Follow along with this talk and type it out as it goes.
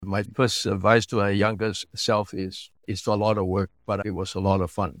My first advice to a younger self is it's a lot of work, but it was a lot of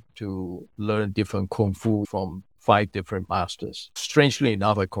fun to learn different kung fu from 5 different masters. Strangely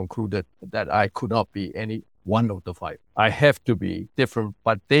enough, I concluded that I could not be any one of the 5. I have to be different,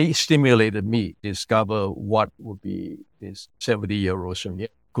 but they stimulated me to discover what would be this 70-year-old Tsun-Yan.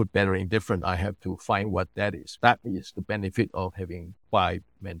 Good, better, indifferent. I have to find what that is. That is the benefit of having 5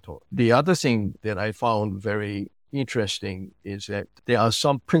 mentors. The other thing that I found very interesting is that there are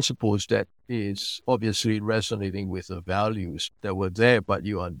some principles that is obviously resonating with the values that were there, but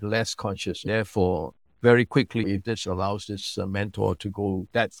you are less conscious. Therefore, very quickly, if this allows this mentor to go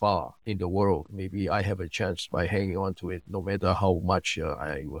that far in the world, maybe I have a chance by hanging on to it. No matter how much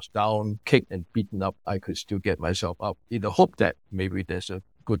I was down, kicked and beaten up, I could still get myself up in the hope that maybe there's a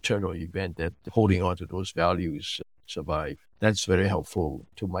good turn or event that holding on to those values survive. That's very helpful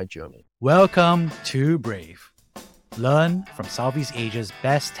to my journey. Welcome to Brave. Learn from Southeast Asia's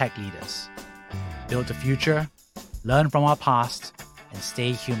best tech leaders. Build the future, learn from our past, and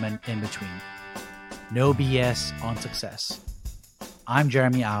stay human in between. No BS on success. I'm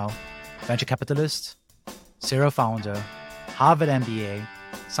Jeremy Au, venture capitalist, serial founder, Harvard MBA,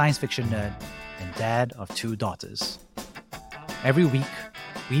 science fiction nerd, and dad of 2 daughters. Every week,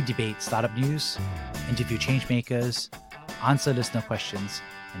 we debate startup news, interview changemakers, answer listener questions,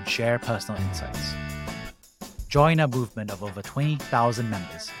 and share personal insights. Join our movement of over 20,000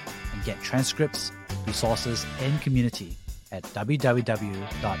 members and get transcripts, resources, and community at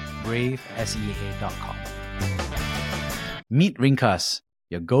www.bravesea.com. Meet Ringkas,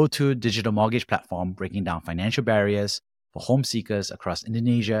 your go-to digital mortgage platform breaking down financial barriers for home seekers across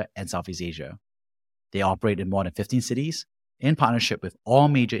Indonesia and Southeast Asia. They operate in more than 15 cities in partnership with all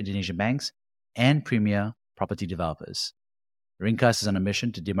major Indonesian banks and premier property developers. Ringkas is on a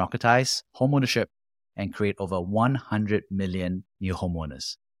mission to democratize homeownership and create over 100 million new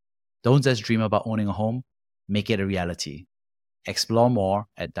homeowners. Don't just dream about owning a home, make it a reality. Explore more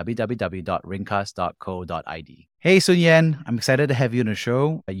at www.ringkas.co.id. Hey, Tsun-Yan, I'm excited to have you on the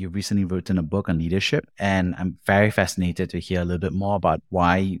show. You've recently written a book on leadership, and I'm very fascinated to hear a little bit more about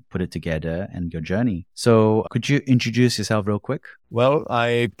why you put it together and your journey. So could you introduce yourself real quick? Well,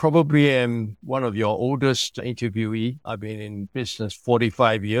 I probably am one of your oldest interviewee. I've been in business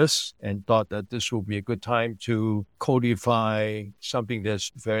 45 years and thought that this would be a good time to codify something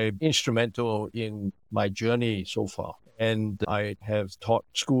that's very instrumental in my journey so far. And I have taught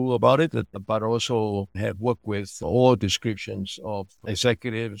school about it, but also have worked with all descriptions of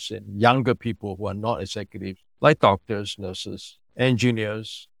executives and younger people who are not executives, like doctors, nurses,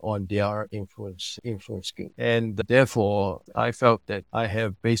 engineers, on their influence scheme. And therefore, I felt that I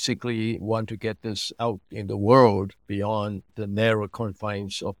have basically want to get this out in the world beyond the narrow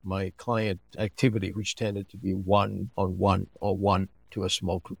confines of my client activity, which tended to be one-on-one or one to a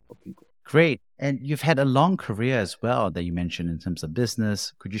small group of people. Great. And you've had a long career as well that you mentioned in terms of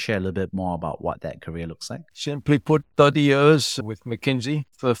business. Could you share a little bit more about what that career looks like? Simply put, 30 years with McKinsey,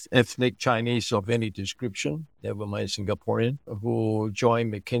 first ethnic Chinese of any description, never mind Singaporean, who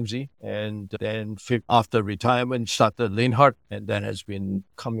joined McKinsey and then after retirement started Linhart, and that has been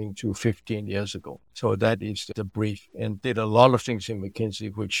coming to 15 years ago. So that is the brief, and did a lot of things in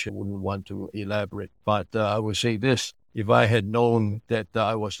McKinsey, which I wouldn't want to elaborate. But I would say this. If I had known that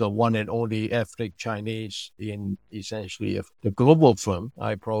I was the one and only ethnic Chinese in essentially the global firm,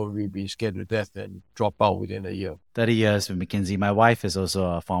 I'd probably be scared to death and drop out within a year. 30 years with McKinsey. My wife is also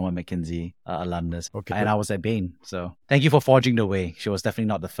a former McKinsey alumnus, Okay. And I was at Bain. So thank you for forging the way. She was definitely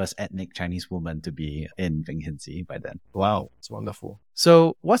not the first ethnic Chinese woman to be in McKinsey by then. Wow, it's wonderful.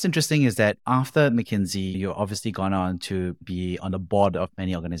 So what's interesting is that after McKinsey, you've obviously gone on to be on the board of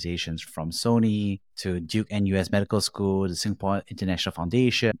many organizations, from Sony to Duke NUS Medical School, the Singapore International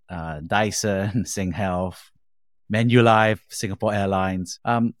Foundation, Dyson, Sing Health, Manulife, Singapore Airlines.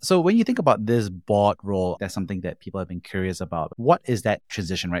 So when you think about this board role, that's something that people have been curious about. What is that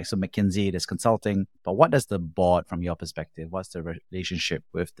transition, right? So McKinsey, there's consulting, but what does the board, from your perspective, what's the relationship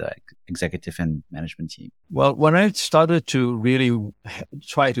with the executive and management team? Well, when I started to really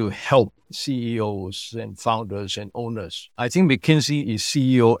try to help CEOs and founders and owners, I think McKinsey is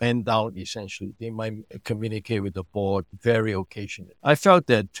CEO and down, essentially. They might communicate with the board very occasionally. I felt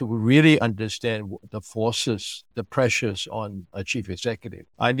that to really understand the forces, the pressures on a chief executive,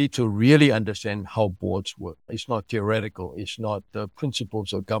 I need to really understand how boards work. It's not theoretical. It's not the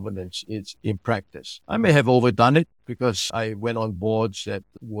principles of governance. It's in practice. I may have overdone it because I went on boards that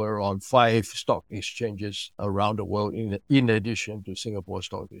were on 5 stock exchanges around the world in addition to Singapore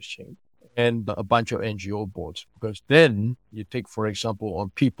Stock Exchange. and a bunch of NGO boards. Because then you take, for example, on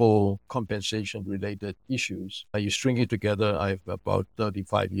people compensation related issues, you string it together. I have about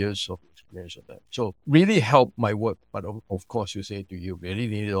 35 years of experience of that. So really helped my work. But of course, you say, do you really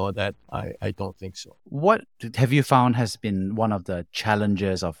need all that? I don't think so. What have you found has been one of the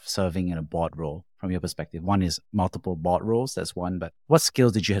challenges of serving in a board role from your perspective? One is multiple board roles, that's one, but what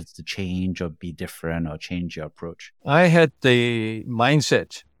skills did you have to change or be different or change your approach? I had the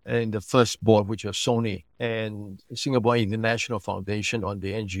mindset in the first board, which was Sony and Singapore International Foundation on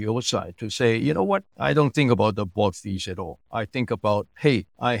the NGO side, to say, you know what, I don't think about the board fees at all. I think about, hey,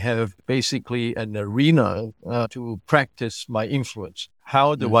 I have basically an arena to practice my influence.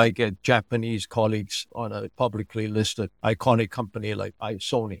 How do I get Japanese colleagues on a publicly listed iconic company like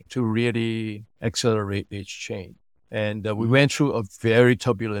Sony to really accelerate its change? And we went through a very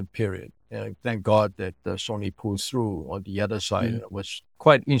turbulent period. And thank God that Sony pulled through on the other side. It was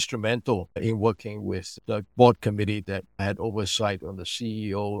quite instrumental in working with the board committee that had oversight on the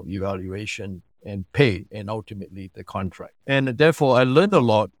CEO evaluation and pay, and ultimately the contract. And therefore, I learned a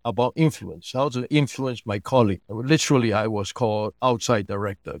lot about influence, how to influence my colleague. Literally, I was called outside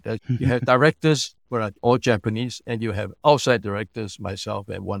director. You have directors who are all Japanese, and you have outside directors, myself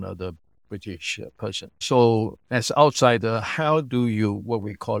and one other British person. So as outsider, how do you work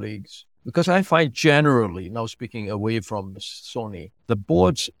with colleagues? Because I find generally, now speaking away from Sony, the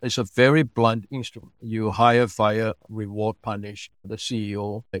boards is a very blunt instrument. You hire, fire, reward, punish the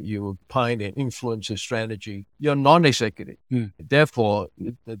CEO. You find and influence the strategy. You're non-executive. Therefore,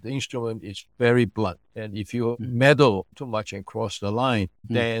 the instrument is very blunt. And if you meddle too much and cross the line,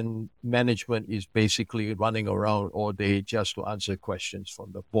 then management is basically running around all day just to answer questions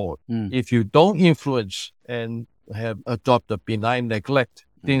from the board. If you don't influence and have adopt a benign neglect,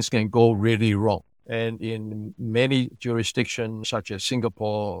 things can go really wrong. And in many jurisdictions, such as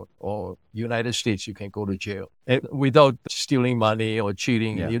Singapore or United States, you can go to jail. And without stealing money or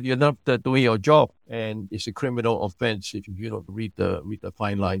cheating, you're not doing your job. And it's a criminal offense if you don't read the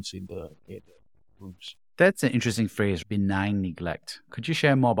fine lines in the rules. That's an interesting phrase, benign neglect. Could you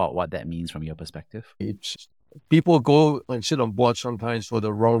share more about what that means from your perspective? People go and sit on boards sometimes for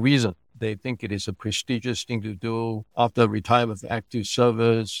the wrong reason. They think it is a prestigious thing to do after retirement of active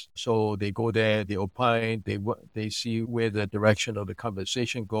service. So they go there, they opine, they see where the direction of the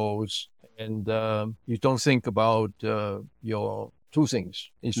conversation goes. And you don't think about your two things.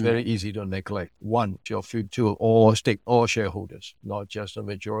 It's very easy to neglect. One, your future all shareholders, not just the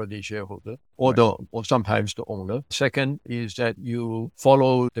majority shareholder, or sometimes the owner. Second is that you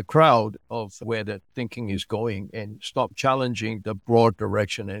follow the crowd of where the thinking is going and stop challenging the broad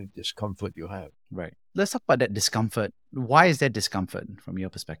direction and discomfort you have. Right. Let's talk about that discomfort. Why is there discomfort from your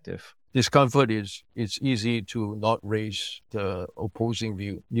perspective? Discomfort is it's easy to not raise the opposing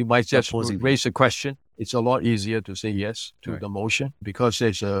view. You might just raise a question. It's a lot easier to say yes to the motion because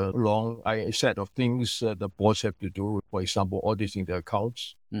there's a long set of things the boards have to do. For example, auditing the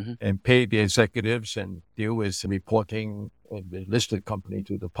accounts and pay the executives and deal with reporting the listed company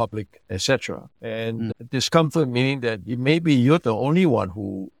to the public, etc. And discomfort meaning that maybe you're the only one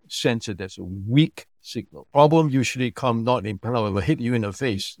who sense it as a weak signal. Problem usually come not in front of hit you in the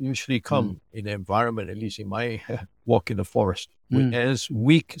face. Usually come in the environment, at least in my walk in the forest, as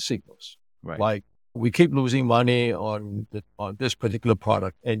weak signals. Right. Like we keep losing money on this particular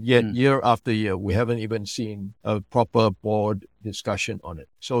product, and yet year after year we haven't even seen a proper board discussion on it.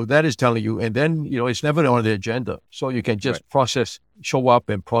 So that is telling you, and then it's never on the agenda. So you can just show up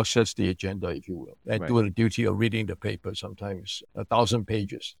and process the agenda, if you will, and do the duty of reading the paper, sometimes 1,000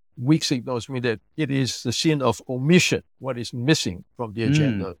 pages. Weak signals mean that it is the sin of omission, what is missing from the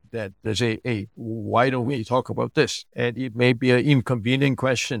agenda, that they say, hey, why don't we talk about this? And it may be an inconvenient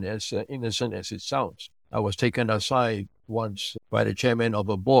question, as innocent as it sounds. I was taken aside once by the chairman of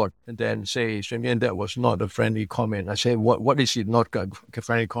a board and then say, Tsun-Yan, that was not a friendly comment. I say, what is it not a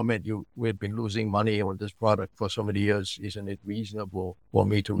friendly comment? We've been losing money on this product for so many years. Isn't it reasonable for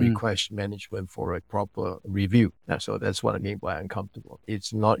me to request management for a proper review? And so that's what I mean by uncomfortable.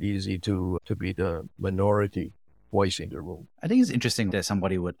 It's not easy to be the minority voice in the room. I think it's interesting that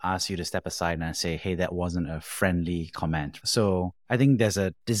somebody would ask you to step aside and say, hey, that wasn't a friendly comment. So I think there's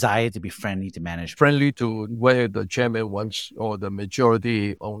a desire to be friendly to management. Friendly to where the chairman wants or the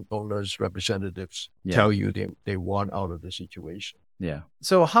majority owners, representatives tell you they want out of the situation. Yeah.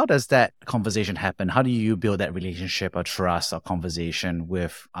 So how does that conversation happen? How do you build that relationship or trust or conversation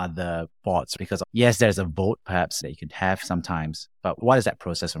with other boards? Because yes, there's a vote perhaps that you could have sometimes, but what is that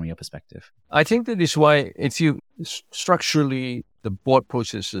process from your perspective? I think that is why if you structurally the board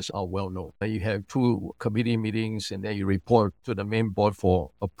processes are well known. You have 2 committee meetings, and then you report to the main board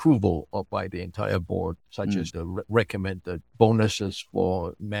for approval by the entire board, such as the recommended bonuses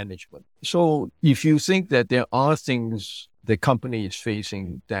for management. So if you think that there are things the company is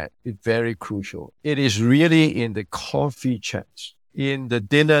facing that is very crucial, it is really in the coffee chats, in the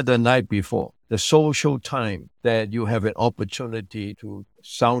dinner the night before, the social time that you have an opportunity to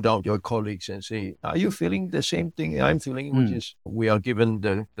sound out your colleagues and say, are you feeling the same thing I'm feeling? Which is, we are given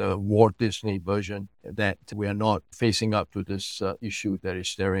the Walt Disney version that we are not facing up to this issue that is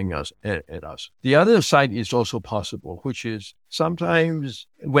staring us at us. The other side is also possible, which is sometimes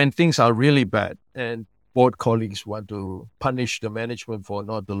when things are really bad and board colleagues want to punish the management for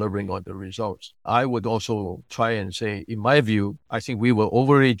not delivering on the results, I would also try and say, in my view, I think we were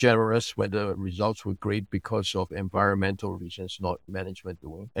overly generous when the results were great because of environmental reasons, not management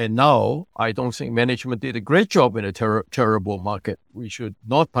doing. And now I don't think management did a great job in a terrible market. We should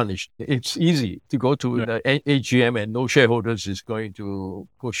not punish. It's easy to go to the AGM and no shareholders is going to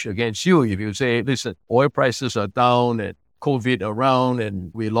push against you if you say, listen, oil prices are down and COVID around and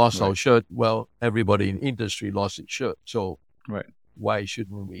we lost our shirt. Well, everybody in industry lost its shirt. So why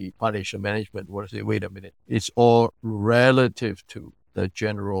shouldn't we punish the management? Say, wait a minute. It's all relative to the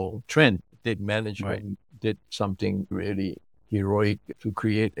general trend. Did management did something really heroic to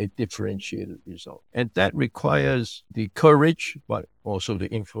create a differentiated result? And that requires the courage, but also the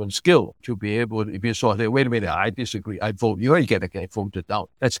influence skill to be able to, if you saw that, wait a minute, I disagree, I vote, you already get voted down.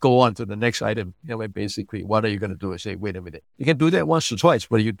 Let's go on to the next item. Basically, what are you going to do? I say, wait a minute. You can do that once or twice,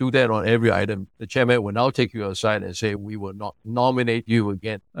 but you do that on every item. The chairman will now take you aside and say, we will not nominate you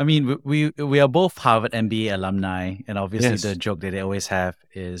again. I mean, we are both Harvard MBA alumni, and obviously the joke that they always have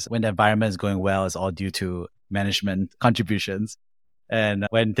is when the environment is going well, it's all due to management contributions. And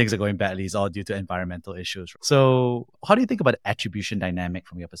when things are going badly, it's all due to environmental issues. So how do you think about the attribution dynamic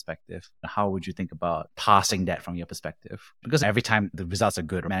from your perspective? How would you think about passing that from your perspective? Because every time the results are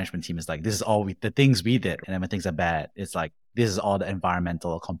good, management team is like, this is all the things we did. And then when things are bad, it's like, this is all the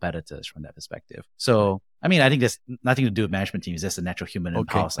environmental competitors from that perspective. So, I mean, I think there's nothing to do with management teams. It's just a natural human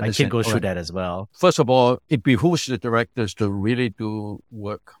impulse. I can go through that as well. First of all, it behooves the directors to really do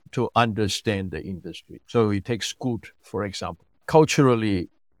work to understand the industry. So you take Scoot, for example. Culturally,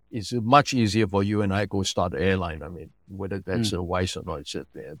 it's much easier for you and I go start an airline. I mean, whether that's wise or not, it's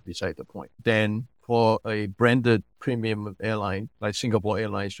beside the point. Then for a branded premium airline like Singapore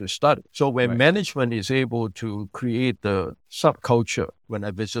Airlines to start it. So when management is able to create the subculture, when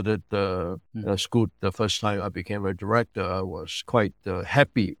I visited the Scoot the first time I became a director, I was quite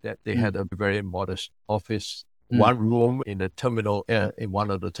happy that they had a very modest office. One room in the terminal, in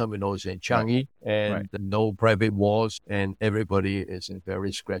one of the terminals in Changi, and no private walls, and everybody is in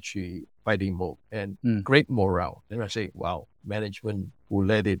very scratchy fighting mode and great morale. And I say, wow, management who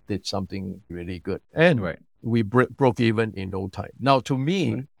led it did something really good. And we broke even in no time. Now, to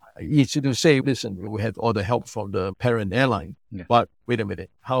me, easy to say, listen, we had all the help from the parent airline, but wait a minute,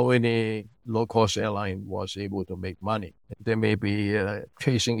 how many low-cost airline was able to make money? They may be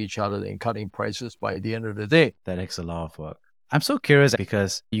chasing each other and cutting prices by the end of the day. That takes a lot of work. I'm so curious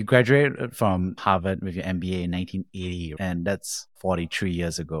because you graduated from Harvard with your MBA in 1980, and that's 43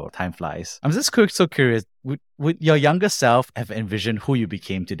 years ago. Time flies. I'm just so curious. Would your younger self have envisioned who you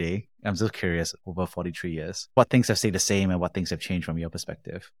became today? I'm so curious over 43 years. What things have stayed the same and what things have changed from your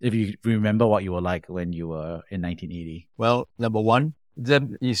perspective? If you remember what you were like when you were in 1980. Well, number one,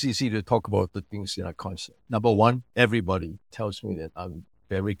 then it's easy to talk about the things that are constant. Number one, everybody tells me that I'm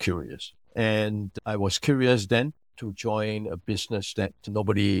very curious. And I was curious then to join a business that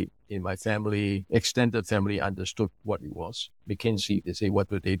nobody in my family, extended family, understood what it was. McKinsey, they say, what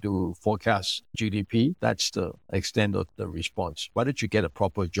do they do? Forecast GDP. That's the extent of the response. Why don't you get a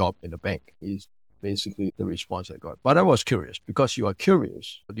proper job in a bank? Is basically the response I got. But I was curious because you are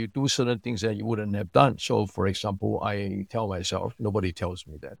curious. You do certain things that you wouldn't have done. So, for example, I tell myself, nobody tells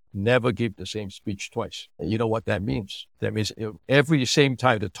me that, never give the same speech twice. And you know what that means? That means every same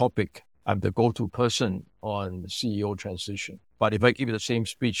time the topic, I'm the go-to person on CEO transition. But if I give the same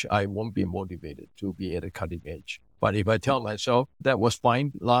speech, I won't be motivated to be at a cutting edge. But if I tell myself, that was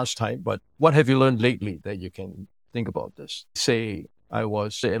fine last time, but what have you learned lately that you can think about this? Say, I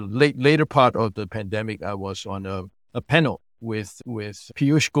was later part of the pandemic, I was on a panel with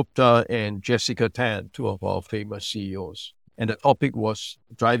Piyush Gupta and Jessica Tan, two of our famous CEOs. And the topic was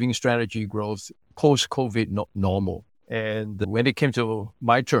driving strategy growth post-COVID normal. And when it came to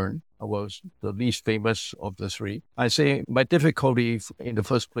my turn, I was the least famous of the three. I say my difficulty in the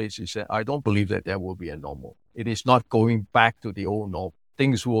first place is that I don't believe that there will be a normal. It is not going back to the old normal.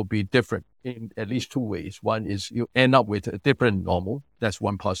 things will be different in at least two ways. One is you end up with a different normal. That's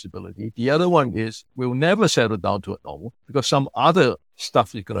one possibility. The other one is we'll never settle down to a normal because some other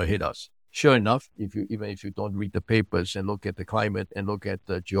stuff is going to hit us. Sure enough, even if you don't read the papers and look at the climate and look at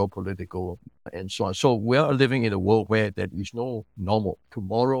the geopolitical and so on. So we are living in a world where there is no normal.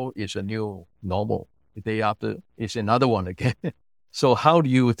 Tomorrow is a new normal. The day after is another one again. So how do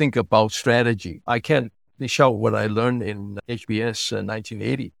you think about strategy? I can't dish out what I learned in HBS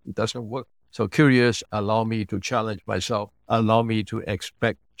 1980. It doesn't work. So curious allow me to challenge myself, allow me to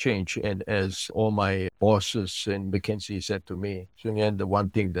expect change. And as all my bosses in McKinsey said to me, Tsun-Yan, the one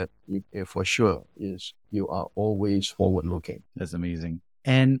thing that for sure is you are always forward-looking. That's amazing.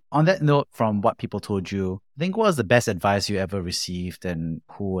 And on that note, from what people told you, I think what was the best advice you ever received and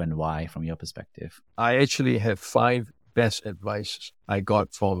who and why from your perspective? I actually have 5 best advice I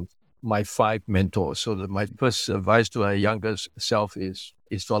got from my 5 mentors. So my first advice to my younger self is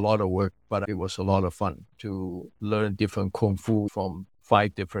it's a lot of work, but it was a lot of fun to learn different kung fu from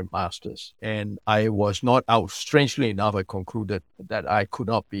 5 different masters. And I was not out. Strangely enough, I concluded that I could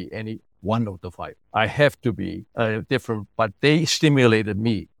not be any one of the 5. I have to be different, but they stimulated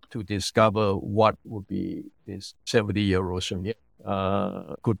me to discover what would be this 70-year-old Sun-Yan.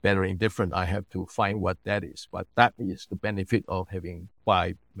 Good, better, indifferent. I have to find what that is. But that is the benefit of having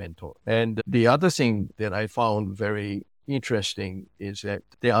 5 mentors. And the other thing that I found very interesting is that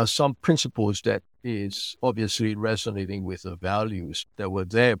there are some principles that is obviously resonating with the values that were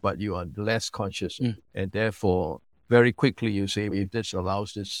there, but you are less conscious. And therefore, very quickly you say, if this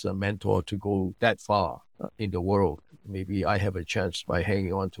allows this mentor to go that far in the world, maybe I have a chance by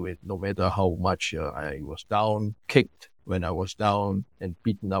hanging on to it, no matter how much I was down, kicked. When I was down and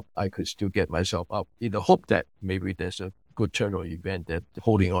beaten up, I could still get myself up in the hope that maybe there's a good turn or event that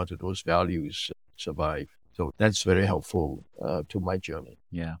holding on to those values survive. So that's very helpful to my journey.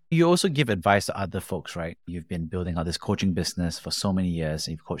 Yeah. You also give advice to other folks, right? You've been building out this coaching business for so many years.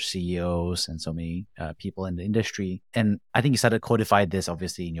 You've coached CEOs and so many people in the industry. And I think you started to codify this,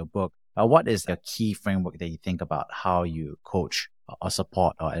 obviously, in your book. What is the key framework that you think about how you coach or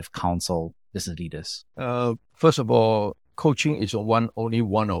support or counsel business leaders? First of all, coaching is only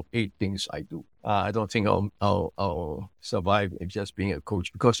one of 8 things I do. I don't think I'll survive if just being a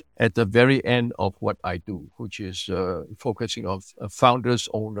coach, because at the very end of what I do, which is focusing on founders,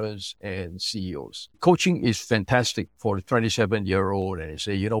 owners, and CEOs, coaching is fantastic for a 27-year-old and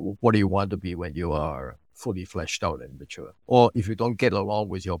say, what do you want to be when you are fully fleshed out and mature? Or if you don't get along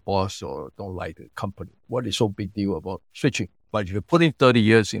with your boss or don't like the company, what is so big deal about switching? But if you put in 30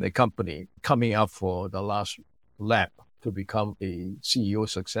 years in a company, coming up for the last lap to become a CEO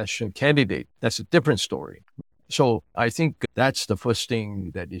succession candidate, that's a different story. So I think that's the first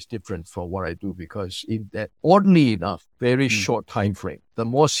thing that is different from what I do, because in that, oddly enough, very short time frame, the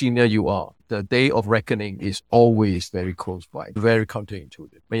more senior you are, the day of reckoning is always very close by, very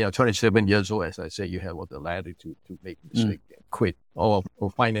counterintuitive. When you're 27 years old, as I say, you have all the latitude to make a mistake and quit or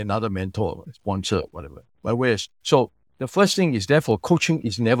find another mentor, sponsor, whatever. But the first thing is, therefore, coaching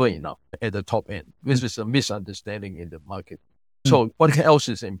is never enough at the top end. This is a misunderstanding in the market. So what else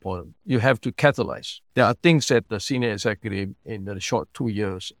is important? You have to catalyze. There are things that the senior executive in the short 2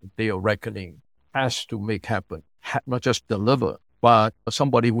 years, day of reckoning, has to make happen, not just deliver, but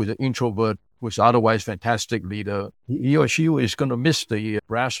somebody who's an introvert, who's otherwise fantastic leader, he or she is going to miss the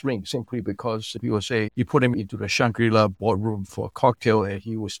brass ring simply because you will say, you put him into the Shangri-La boardroom for a cocktail and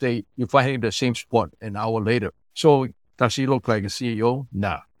he will stay, you find him in the same spot an hour later. So does he look like a CEO?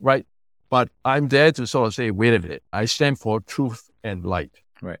 Nah, right? But I'm there to sort of say, wait a minute, I stand for truth and light.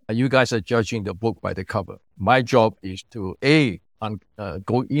 Right. You guys are judging the book by the cover. My job is to,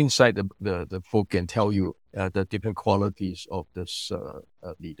 go inside the book and tell you the different qualities of this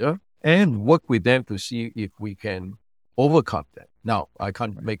leader and work with them to see if we can overcome that. Now, I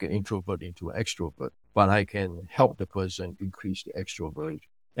can't make an introvert into an extrovert, but I can help the person increase the extrovert.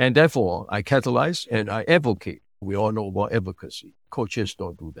 And therefore, I catalyze and I advocate. We all know about advocacy. Coaches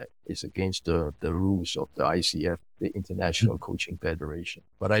don't do that. It's against the rules of the ICF, the International Coaching Federation.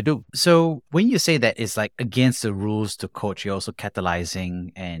 But I do. So when you say that it's like against the rules to coach, you're also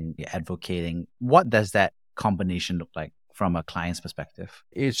catalyzing and you're advocating. What does that combination look like from a client's perspective?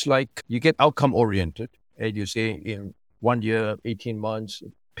 It's like you get outcome oriented and you say in 1 year, 18 months,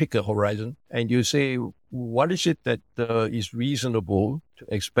 pick a horizon and you say, what is it that is reasonable to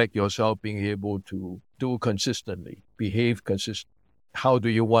expect yourself being able to do consistently, behave consistently? How do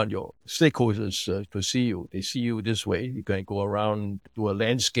you want your stakeholders to see you? They see you this way. You can go around to a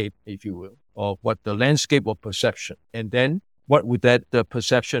landscape, if you will, of what the landscape of perception. And then what would that the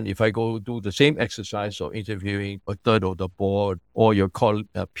perception if I go do the same exercise of interviewing a third of the board or your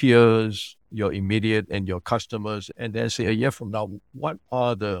peers, your immediate and your customers, and then say a year from now, what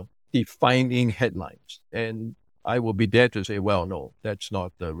are the defining headlines? And I will be there to say, well, no, that's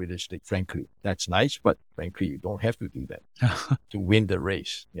not realistic. Frankly, that's nice, but frankly, you don't have to do that to win the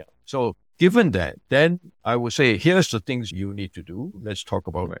race. Yeah. So given that, then I would say, here's the things you need to do. Let's talk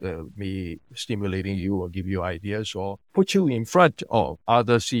about me stimulating you or give you ideas or put you in front of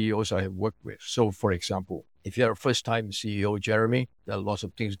other CEOs I have worked with. So for example, if you're a first-time CEO, Jeremy, there are lots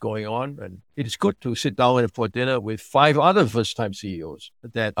of things going on. And it is good to sit down for dinner with 5 other first-time CEOs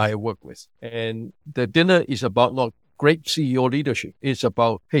that I work with. And the dinner is about not great CEO leadership. It's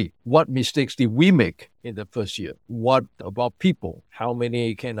about, hey, what mistakes did we make in the first year? What about people? How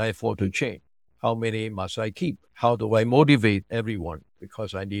many can I afford to change? How many must I keep? How do I motivate everyone?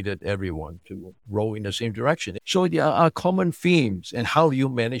 Because I needed everyone to row in the same direction. So there are common themes and how you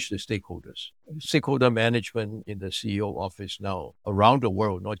manage the stakeholders. Stakeholder management in the CEO office now around the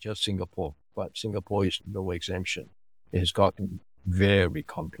world, not just Singapore, but Singapore is no exemption. It has gotten very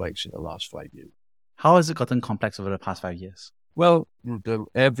complex in the last 5 years. How has it gotten complex over the past 5 years? Well, the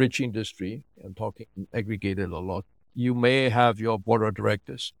average industry, I'm talking aggregated a lot, you may have your board of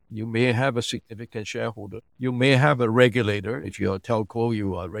directors. You may have a significant shareholder. You may have a regulator. If you're a telco,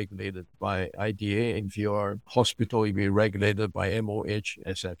 you are regulated by IDA. If you're a hospital, you'll be regulated by MOH,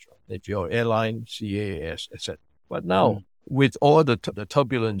 etc. If you're airline, CAS, etc. But now, with all the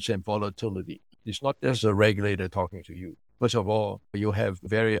turbulence and volatility, it's not just a regulator talking to you. First of all, you have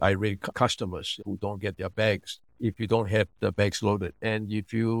very irate customers who don't get their bags if you don't have the bags loaded. And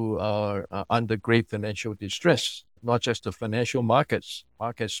if you are under great financial distress, not just the financial markets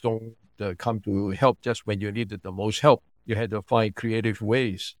don't come to help just when you needed the most help. You had to find creative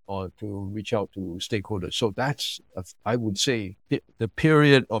ways to reach out to stakeholders. So that's, I would say, the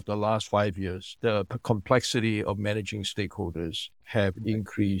period of the last 5 years, the complexity of managing stakeholders have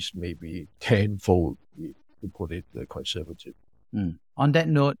increased maybe tenfold, to put it conservative. On that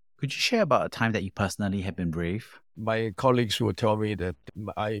note, could you share about a time that you personally have been brave? My colleagues will tell me that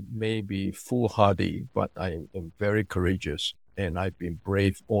I may be foolhardy, but I am very courageous and I've been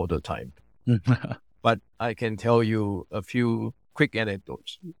brave all the time. But I can tell you a few quick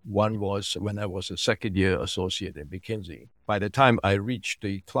anecdotes. One was when I was a second-year associate at McKinsey. By the time I reached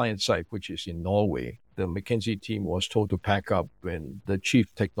the client site, which is in Norway, the McKinsey team was told to pack up, and the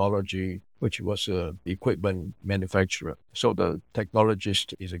chief technology, which was an equipment manufacturer. So the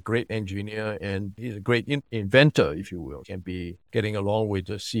technologist is a great engineer and he's a great inventor, if you will. Can be getting along with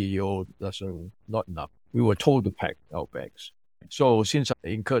the CEO, not enough. We were told to pack our bags. So since I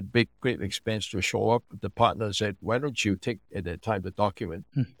incurred great expense to show up, the partner said, why don't you take at that time the document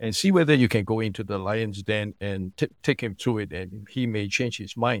and see whether you can go into the lion's den and take him through it, and he may change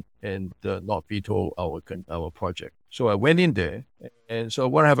his mind and not veto our project. So I went in there, and so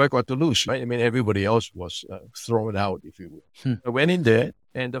what have I got to lose, right? I mean, everybody else was thrown out, if you will. I went in there,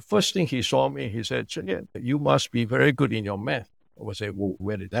 and the first thing he saw me, he said, Tsun-Yan, you must be very good in your math. I would say, well,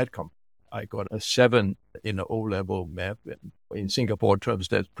 where did that come from? I got a 7 in the O-level math. And in Singapore terms,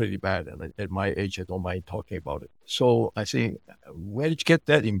 that's pretty bad. And at my age, I don't mind talking about it. So I say, where did you get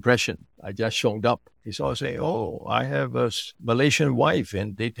that impression? I just showed up. He saw say, oh, I have a Malaysian wife.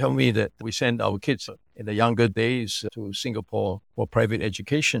 And they tell me that we send our kids in the younger days to Singapore for private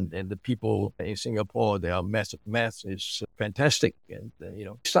education. And the people in Singapore, their math is fantastic. And,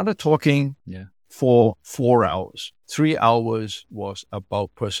 started talking for 4 hours. 3 hours was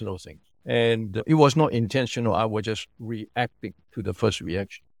about personal things. And it was not intentional. I was just reacting to the first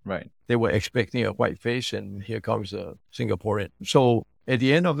reaction. Right. They were expecting a white face, and here comes a Singaporean. So at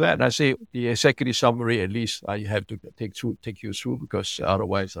the end of that, I say the executive summary, at least I have to take you through, because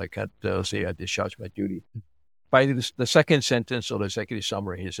otherwise I can't say I discharge my duty. By the second sentence of the executive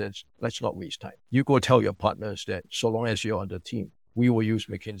summary, he says, let's not waste time. You go tell your partners that so long as you're on the team, we will use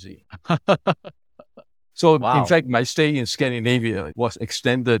McKinsey. So, in fact, my stay in Scandinavia was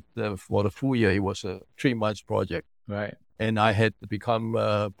extended for the full year. It was a 3-month project. Right. And I had to become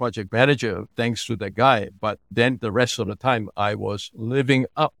a project manager thanks to that guy. But then the rest of the time, I was living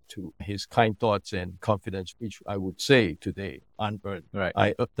up to his kind thoughts and confidence, which I would say today, unearned. Right.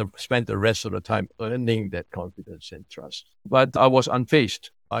 I spent the rest of the time earning that confidence and trust. But I was unfazed.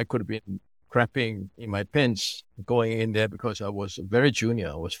 I could have been crapping in my pants going in there because I was very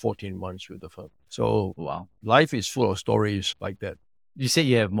junior. I was 14 months with the firm. So life is full of stories like that. You said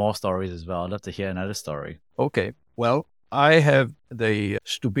you have more stories as well. I'd love to hear another story. Okay. Well, I have the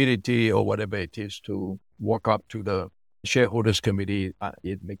stupidity or whatever it is to walk up to the shareholders committee at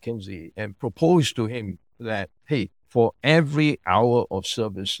McKinsey and propose to him that, hey, For every hour of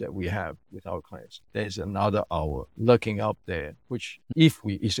service that we have with our clients, there's another hour lurking out there, which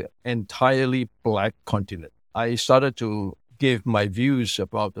is an entirely black continent. I started to give my views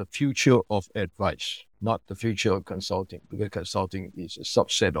about the future of advice, not the future of consulting, because consulting is a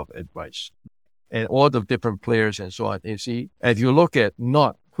subset of advice. And all the different players and so on. You see, if you look at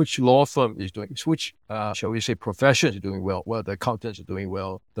not which law firm is doing, which, shall we say, profession is doing well. Well, the accountants are doing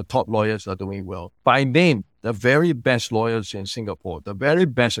well. The top lawyers are doing well. By name, the very best lawyers in Singapore, the very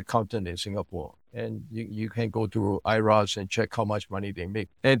best accountant in Singapore. And you can go to IRAS and check how much money they make.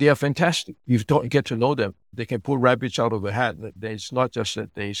 And they are fantastic. You don't get to know them. They can pull rabbits out of a hat. It's not just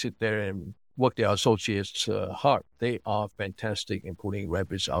that they sit there and work their associates hard. They are fantastic in pulling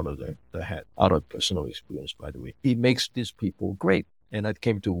rabbits out of the hat, out of personal experience, by the way. It makes these people great. And I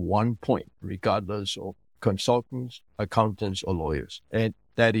came to one point, regardless of consultants, accountants, or lawyers. And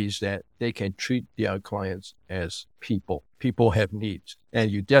that is that they can treat their clients as people. People have needs.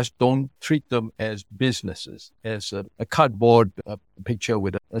 And you just don't treat them as businesses, as a cardboard picture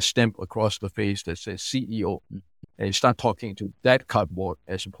with a stamp across the face that says CEO. And you start talking to that cardboard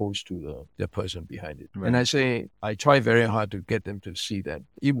as opposed to the person behind it. Right. And I try very hard to get them to see that.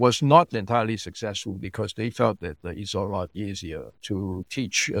 It was not entirely successful because they felt that it's a lot easier to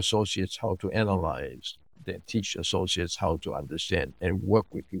teach associates how to analyze than teach associates how to understand and work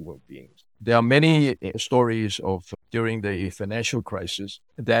with human beings. There are many stories of during the financial crisis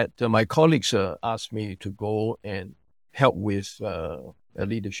that my colleagues asked me to go and help with a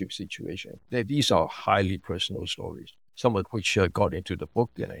leadership situation. These are highly personal stories, some of which got into the book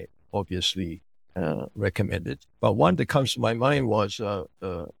and I obviously recommend it. But one that comes to my mind was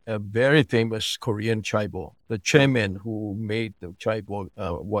a very famous Korean chaebol. The chairman who made the chaebol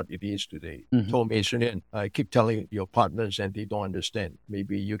what it is today told me, Tsun-Yan, I keep telling your partners and they don't understand.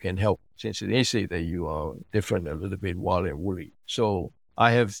 Maybe you can help since they say that you are different, a little bit wild and woolly. So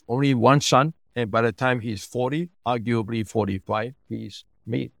I have only one son. And by the time he's 40, arguably 45, he's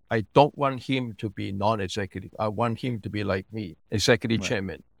me. I don't want him to be non-executive. I want him to be like me, executive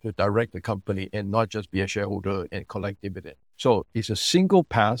chairman, to direct the company and not just be a shareholder and collect dividend. So it's a single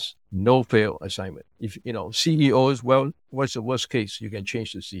pass, no fail assignment. If, CEOs, well, what's the worst case? You can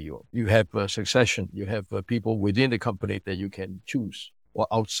change the CEO. You have succession. You have people within the company that you can choose or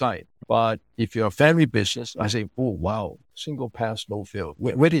outside. But if you're a family business, I say, oh, wow, single pass, no fail.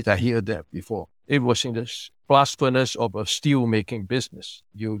 Where did I hear that before? It was in the blast furnace of a steel-making business.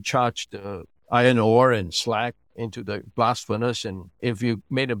 You charge the iron ore and slag into the blast furnace, and if you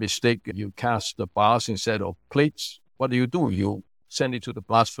made a mistake, you cast the bars instead of plates. What do? You send it to the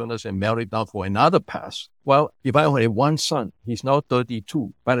blast furnace and melt it down for another pass. Well, if I only have one son, he's now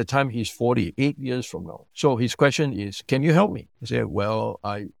 32. By the time he's 40, 8 years from now. So his question is, can you help me? I said, well,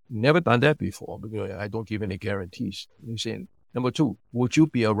 I never done that before because I don't give any guarantees. He said, number two, would you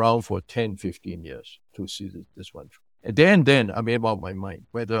be around for 10, 15 years to see this one through? And then I made up my mind,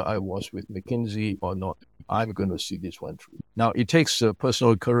 whether I was with McKinsey or not, I'm going to see this one through. Now, it takes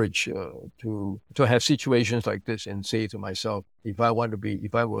personal courage to have situations like this and say to myself, if I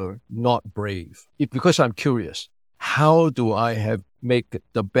were not brave, because I'm curious, how do I make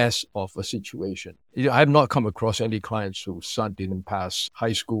the best of a situation? I have not come across any clients whose son didn't pass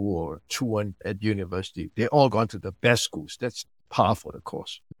high school or Tsun-Yan at university. They all gone to the best schools. That's par for the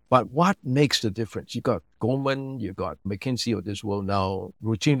course. But what makes the difference? You got Goldman, you got McKinsey of this world now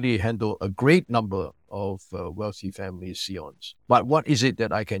routinely handle a great number of wealthy families, Hsiehs. But what is it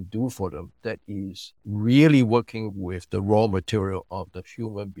that I can do for them that is really working with the raw material of the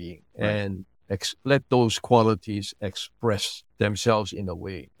human being and let those qualities express themselves in a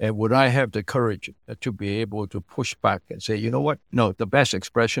way? And would I have the courage to be able to push back and say, you know what? No, the best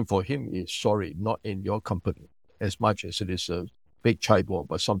expression for him is sorry, not in your company, as much as it is a big chaebol,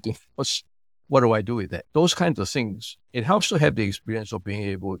 but something else. What do I do with that? Those kinds of things. It helps to have the experience of being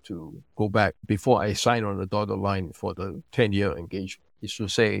able to go back before I sign on the dotted line for the 10-year engagement. Is to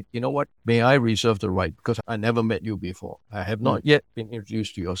say, you know what, may I reserve the right, because I never met you before. I have not yet been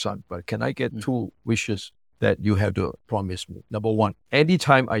introduced to your son, but can I get two wishes that you have to promise me? Number one,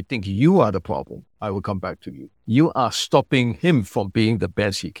 anytime I think you are the problem, I will come back to you. You are stopping him from being the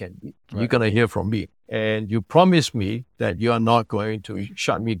best he can be. Right. You're going to hear from me. And you promise me that you are not going to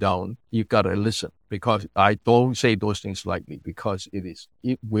shut me down. You've got to listen, because I don't say those things lightly, because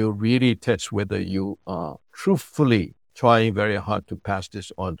it will really test whether you are truthfully trying very hard to pass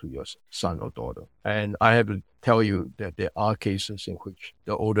this on to your son or daughter. And I have to tell you that there are cases in which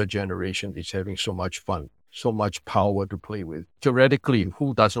the older generation is having so much fun, so much power to play with. Theoretically,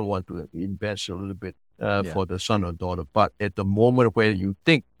 who doesn't want to invest a little bit for the son or daughter? But at the moment where you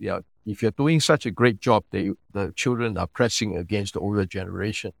think they are If you're doing such a great job, the children are pressing against the older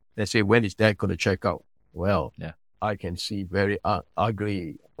generation. They say, when is that going to check out? Well, Yeah. I can see very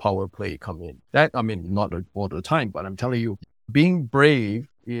ugly power play come in. That, I mean, not all the time, but I'm telling you, being brave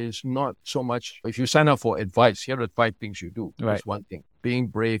is not so much, if you sign up for advice, here are the 5 things you do. Right. That's one thing. Being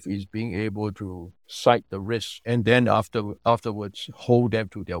brave is being able to cite the risks and then afterwards hold them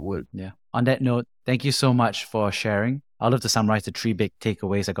to their word. Yeah. On that note, thank you so much for sharing. I'd love to summarize the 3 big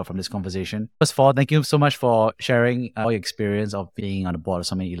takeaways I got from this conversation. First of all, thank you so much for sharing all your experience of being on the board of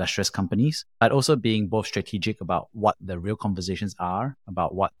so many illustrious companies, but also being both strategic about what the real conversations are,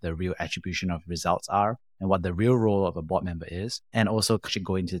 about what the real attribution of results are, and what the real role of a board member is, and also actually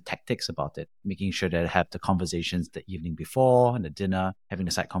go into the tactics about it, making sure that I have the conversations the evening before and the dinner, having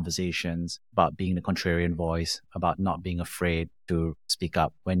the side conversations about being the contrarian voice, about not being afraid to speak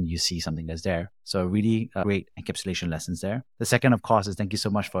up when you see something that's there. So really great encapsulation lessons there. The second, of course, is thank you so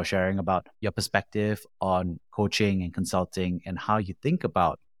much for sharing about your perspective on coaching and consulting and how you think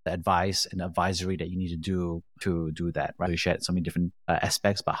about the advice and advisory that you need to do that, right? You shared so many different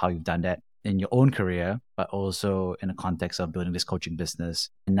aspects about how you've done that in your own career, but also in the context of building this coaching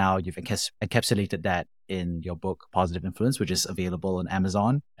business. And now you've encapsulated that in your book, Positive Influence, which is available on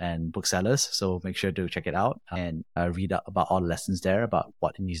Amazon and booksellers. So make sure to check it out and read up about all the lessons there about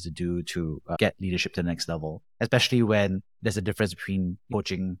what it needs to do to get leadership to the next level, especially when there's a difference between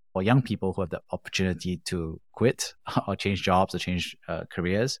coaching for young people who have the opportunity to quit or change jobs or change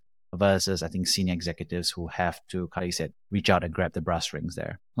careers versus, I think, senior executives who have to, how you said, reach out and grab the brass strings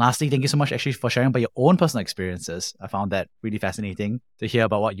there. Lastly, thank you so much actually for sharing about your own personal experiences. I found that really fascinating to hear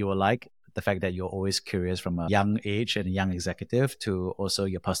about what you were like, the fact that you're always curious from a young age and a young executive to also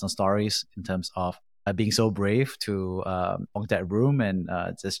your personal stories in terms of being so brave to walk that room and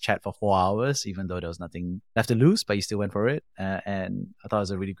just chat for 4 hours, even though there was nothing left to lose, but you still went for it. And I thought it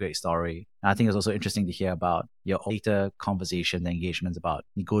was a really great story. And I think it's also interesting to hear about your later conversations, engagements about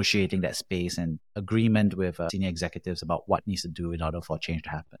negotiating that space and agreement with senior executives about what needs to do in order for change to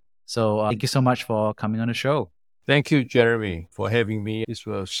happen. So thank you so much for coming on the show. Thank you, Jeremy, for having me. This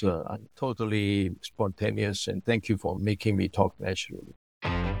was totally spontaneous, and thank you for making me talk naturally.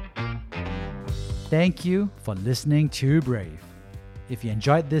 Thank you for listening to Brave. If you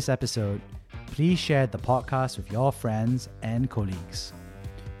enjoyed this episode, please share the podcast with your friends and colleagues.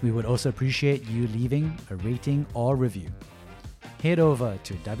 We would also appreciate you leaving a rating or review. Head over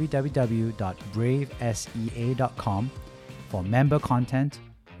to www.bravesea.com for member content,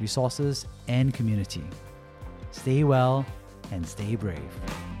 resources, and community. Stay well and stay brave.